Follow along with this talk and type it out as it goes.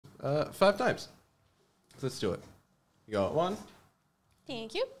5 times. Let's do it. You got 1,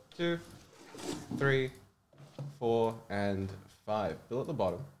 Thank you. 2, 3, 4, and 5. Bill at the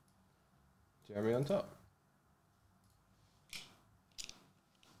bottom. Jeremy on top.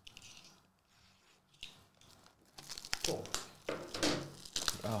 Cool.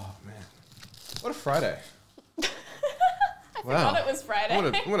 Oh man, what a Friday! I forgot it was Friday.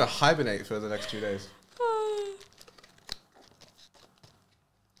 I'm gonna hibernate for the next 2 days.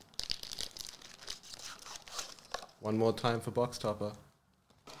 One more time for box topper.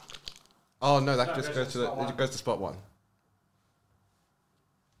 Oh no, that just goes to it goes to spot 1.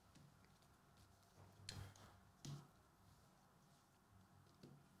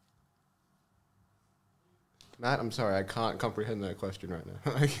 Matt, I'm sorry, I can't comprehend that question right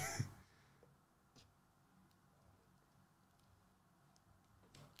now.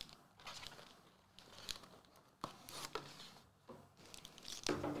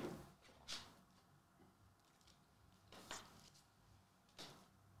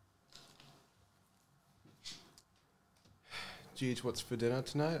 Geez, what's for dinner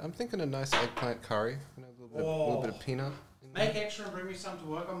tonight? I'm thinking a nice eggplant curry, you know, a little bit of peanut. Make extra and bring me some to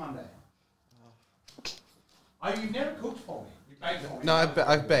work on Monday. Oh, you've never cooked for me. You baked for me. No,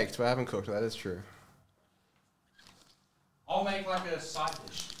 I've baked, but I haven't cooked. That is true. I'll make like a side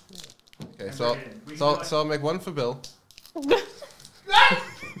dish. Okay, And so bring it in. so I'll make 1 for Bill.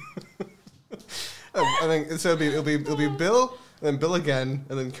 I think so. It'll be Bill, and then Bill again,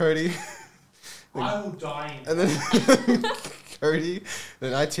 and then Cody, I will die in and then Cody,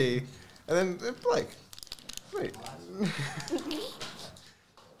 then IT, and then Blake. Wait.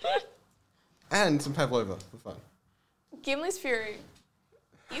 And some pavlova for fun. Gimli's Fury,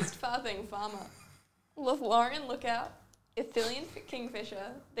 East Farthing Farmer, Lothlorien Lookout, Ithilien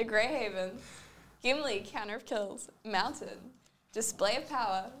Kingfisher, The Grey Haven, Gimli Counter of Kills, Mountain, Display of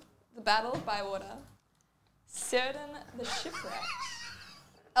Power, The Battle of Bywater, Círdan the Shipwrecked,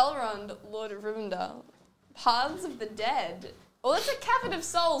 Elrond Lord of Rivendell, Paths of the Dead. Well, it's a Cavern of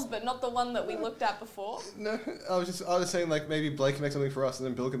Souls, but not the one that we looked at before. No, I was saying like maybe Blake can make something for us, and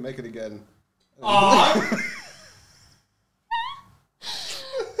then Bill can make it again. Oh!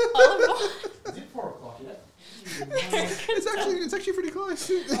 Olive Is it 4 o'clock yet? It's actually pretty close.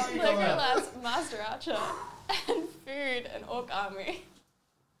 Legolas, Master Archer, and Food and Orc Army.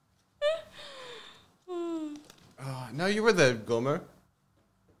 Oh, no, you were there, Gomer.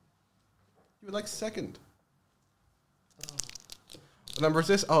 You were like second. What number is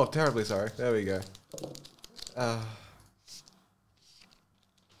this? Oh, terribly sorry. There we go.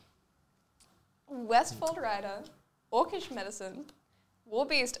 Westfold Rider, Orcish Medicine,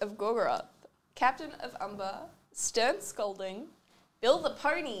 Warbeast of Gorgoroth, Captain of Umber, Stern Scolding, Bill the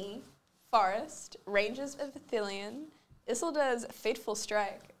Pony, Forest, Rangers of Ithilien, Isildur's Fateful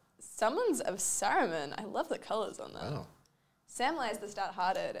Strike, Summons of Saruman. I love the colours on that. Oh. Samwise the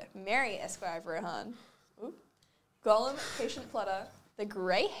Stout-Hearted, Merry Esquire of Rohan, Gollum, Patient Plotter, The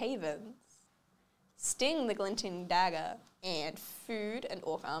Grey Havens, Sting the Glinting Dagger, and Food and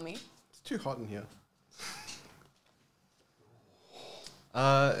Orc Army. It's too hot in here.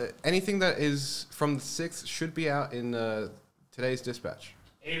 Anything that is from the 6th should be out in today's dispatch.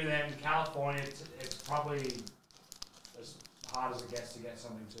 Even then, California, it's probably as hard as it gets to get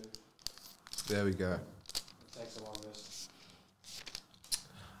something to. There we go. It takes the longest.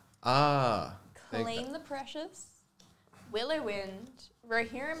 Claim the Precious, Willow Wind,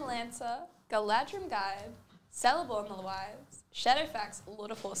 Rohirrim Lancer, Galadrim Guide, Celeborn the Wives, Shadowfax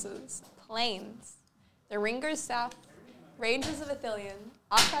Lord of Horses, Plains, The Ring Goes South, Rangers of Ithilien,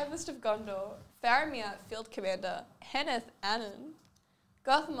 Archivist of Gondor, Faramir Field Commander, Henneth Annan,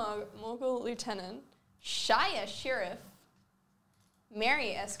 Gothmog Morgul Lieutenant, Shire Sheriff,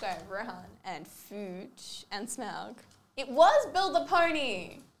 Merry Esquire of Rohan, and Food and Smaug. It was Bill the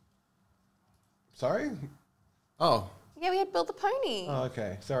Pony! Sorry? Oh. Yeah, we had Bill the Pony. Oh,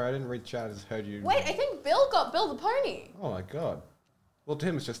 okay. Sorry, I didn't read chat. I just heard you. Wait, I think Bill got Bill the Pony. Oh my god. Well, to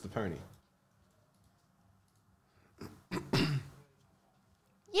him, it's just the pony.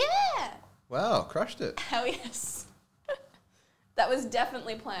 Yeah! Wow, crushed it. Hell yes. That was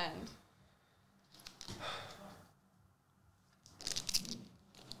definitely planned.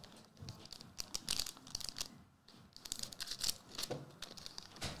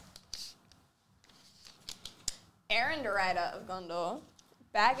 Errand Rider of Gondor,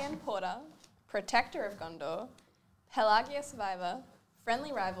 Bagan Porter, Protector of Gondor, Pelagia Survivor,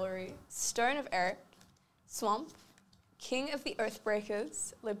 Friendly Rivalry, Stone of Eric, Swamp, King of the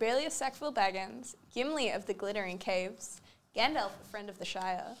Oathbreakers, Lobelia Sackville Baggins, Gimli of the Glittering Caves, Gandalf, Friend of the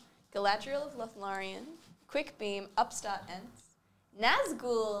Shire, Galadriel of Lothlorien, Quick Beam, Upstart Ents,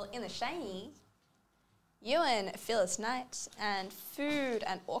 Nazgul in the shiny, Ewan, Phyllis Knight, and Food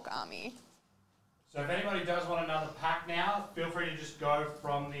and Orc Army. So if anybody does want another pack now, feel free to just go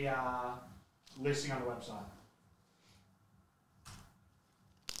from the listing on the website.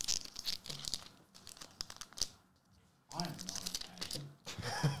 I am not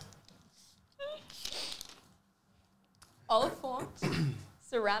okay. Oliphaunt,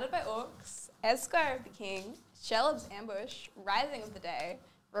 surrounded by orcs, Esquire of the King, Shelob's Ambush, Rising of the Day,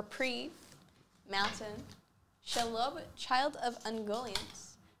 Reprieve, Mountain, Shelob, Child of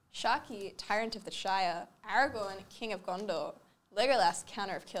Ungoliant, Shaki, Tyrant of the Shire, Aragorn, King of Gondor, Legolas,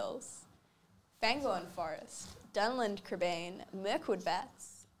 Counter of Kills, Fangorn Forest, Dunland Crebain, Mirkwood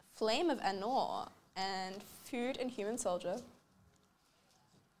Bats, Flame of Anor, and Food and Human Soldier.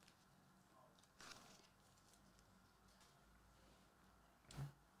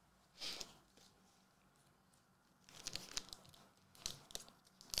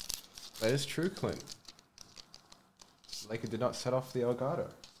 That is true, Clint. Laker did not set off the Elgato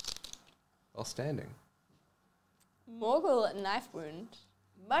while standing. Morgul Knife Wound,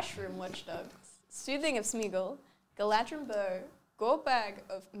 Mushroom Watchdogs, Soothing of Smeagol, Galadrim Bow, Gorbag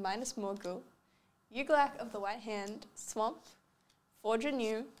of Minus Morgul, Uglak of the White Hand, Swamp, Forger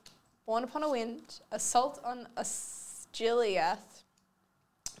New, Born Upon a Wind, Assault on Osgiliath,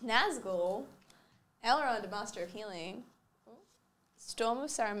 Nazgul, Elrond, Master of Healing, Storm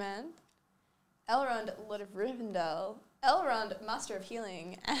of Saruman, Elrond, Lord of Rivendell, Elrond, Master of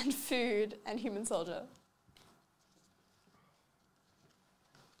Healing, and Food and Human Soldier.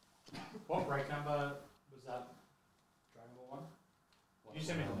 What break number was that Dragon Ball one? You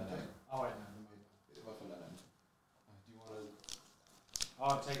sent me the letter. Oh, wait, no. Do you want to?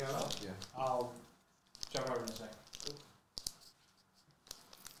 Oh, take over? Yeah. I'll jump over in a sec.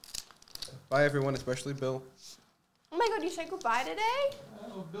 Bye, everyone, especially Bill. Oh my god, you said goodbye today?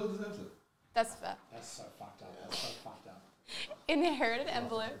 Oh, Bill deserves it. That's fair. That's so fucked up. That's so fucked up. Inherited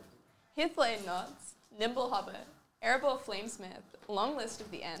Envelope, Hithblade Knots, Nimble Hobbit, Erebor Flamesmith, Long List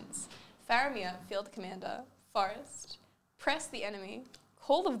of the Ents, Faramir Field Commander, Forest, Press the Enemy,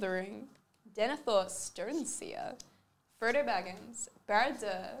 Call of the Ring, Denethor Stoneseer, Frodo Baggins,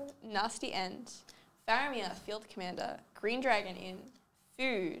 Barad-dûr, Nasty End, Faramir Field Commander, Green Dragon Inn,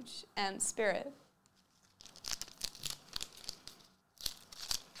 Food, and Spirit.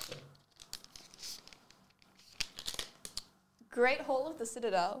 Great Hall of the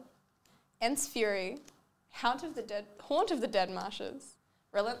Citadel, Ents Fury, Haunt of the Dead Marshes,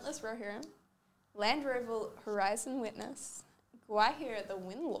 Relentless Rohirrim, Land Roval Horizon Witness, Gwaihir the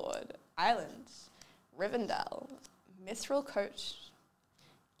Windlord, Island, Rivendell, Mithril Coach,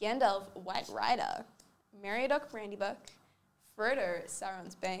 Gandalf White Rider, Meriadoc Brandybuck, Frodo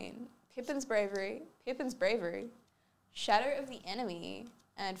Sauron's Bane, Pippin's Bravery, Shadow of the Enemy,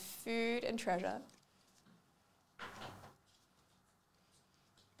 and Food and Treasure.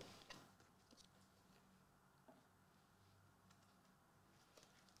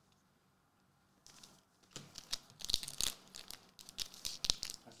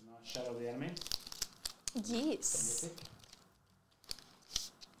 That's a nice Shadow of the Enemy. Yes.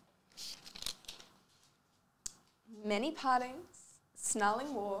 Many Partings,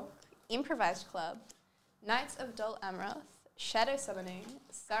 Snarling Walk, Improvised Club, Knights of Dol Amroth, Shadow Summoning,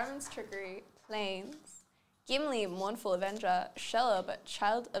 Saruman's Trickery, Plains, Gimli, Mournful Avenger, Shelob,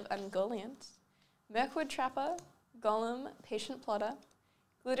 Child of Ungoliant, Mirkwood Trapper, Gollum, Patient Plotter,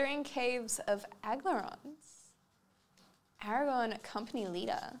 Glittering Caves of Aglarons, Aragorn, Company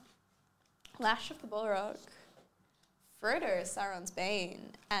Leader, Lash of the Balrog, Frodo, Sauron's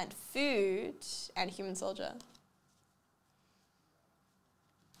Bane, and Food and Human Soldier.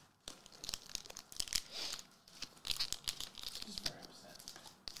 Just very upset.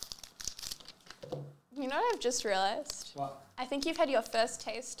 You know what I've just realised? What? I think you've had your first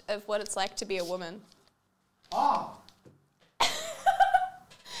taste of what it's like to be a woman. Oh!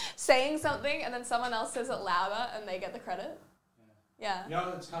 Saying something and then someone else says it louder and they get the credit. Yeah. You know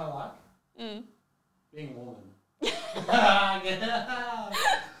what it's kind of like? Mm. Being a woman.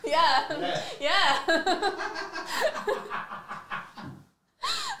 Yeah. Yeah.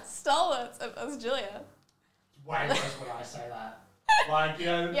 Stalwarts of Osgiliath. Way worse when I say that. Like, you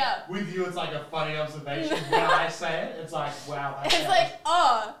know, Yeah. with you it's like a funny observation. When I say it, it's like, wow. It's like,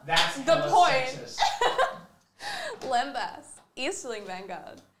 oh, that's the hella point. sexist. Lembas, Easterling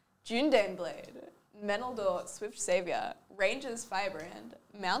Vanguard, Dúnedain Blade, Meneldur Swift Saviour, Rangers Firebrand,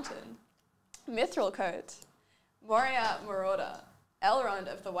 Mountain, Mithril Coat, Moria Marauder, Elrond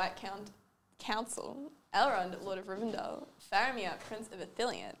of the White Council, Elrond Lord of Rivendell, Faramir Prince of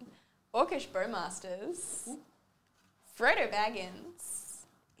Ithilien, Orcish Bowmasters, Frodo Baggins,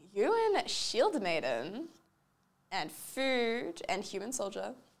 Ewan Shield Maiden, and Food and Human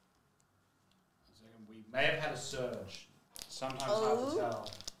Soldier. We may have had a surge. Sometimes hard to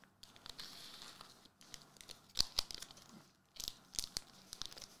tell.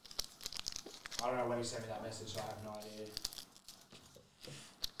 I don't know when he sent me that message, so I have no idea.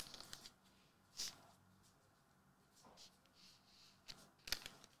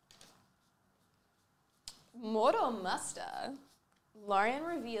 Mortal Muster, Lorien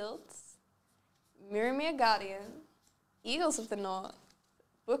Revealed, Miramir Guardian, Eagles of the North,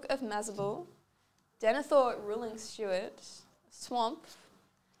 Book of Mazabul, Denethor Ruling Steward, Swamp,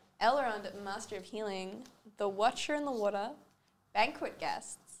 Elrond Master of Healing, The Watcher in the Water, Banquet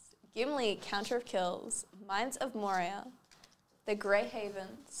Guests, Gimli Counter of Kills, Mines of Moria, The Grey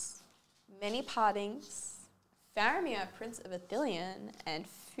Havens, Many Partings, Faramir Prince of Athelion, and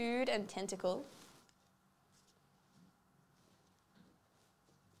Food and Tentacle.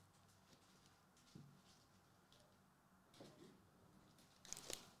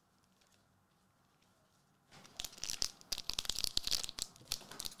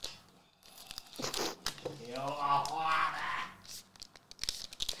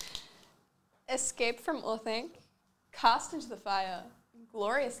 Escape from Orthanc, Cast into the Fire,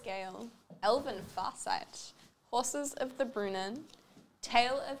 Glorious Gale, Elven Farsight, Horses of the Brunnen,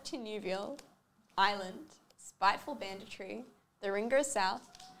 Tale of Tinuvial, Island, Spiteful Banditry, The Ring Goes South,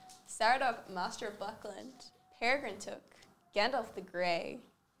 Saradoc Master of Blackland, Peregrine Took, Gandalf the Grey,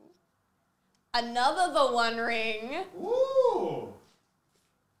 Another The One Ring, Ooh!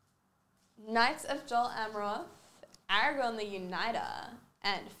 Knights of Dol Amroth, Aragorn the Uniter,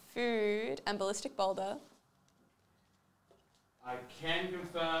 and Food and Ballistic Boulder. I can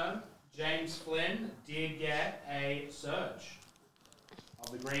confirm James Flynn did get a surge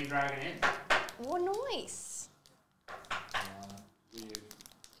of the Green Dragon Inn. Oh, nice. You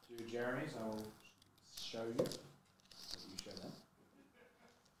do Jeremy's, I will show you. You show them.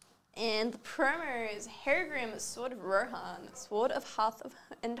 And the promo is Harrogrim, Sword of Rohan, Sword of Hearth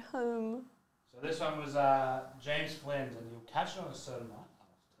and Home. So this one was James Flynn's, and you'll catch it on a certain night.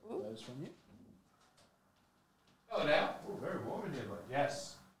 I'll take those from you. Oh, now? Oh, very warm in here, bud.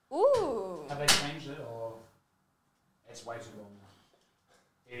 Yes. Ooh. Have they changed it, or it's way too warm now?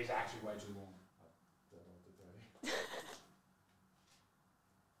 It is actually way too warm.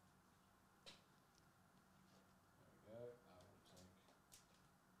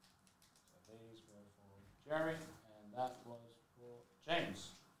 These were for Jeremy, and that was for James.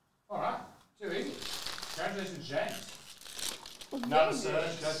 Alright, too easy. Congratulations, James. Another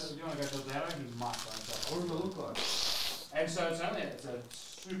surge. Do you want to go to the down? He might by himself. What does it look like? And so it's a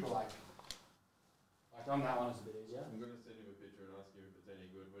super like on that one it's a bit easier. I'm going to send him a picture and ask him if it's any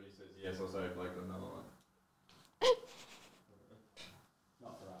good. When he says yes, I'll say I've like another one.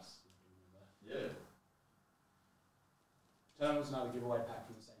 Not for us. Yeah. Tell them it's another giveaway pack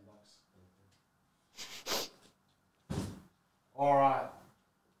from the same box. Alright.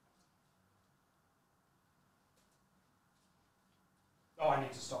 Oh, I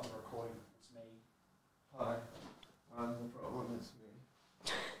need to stop the recording. It's me. Hi. I'm the problem. It's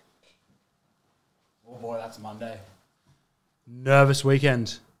me. Oh boy, that's Monday. Nervous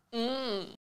weekend.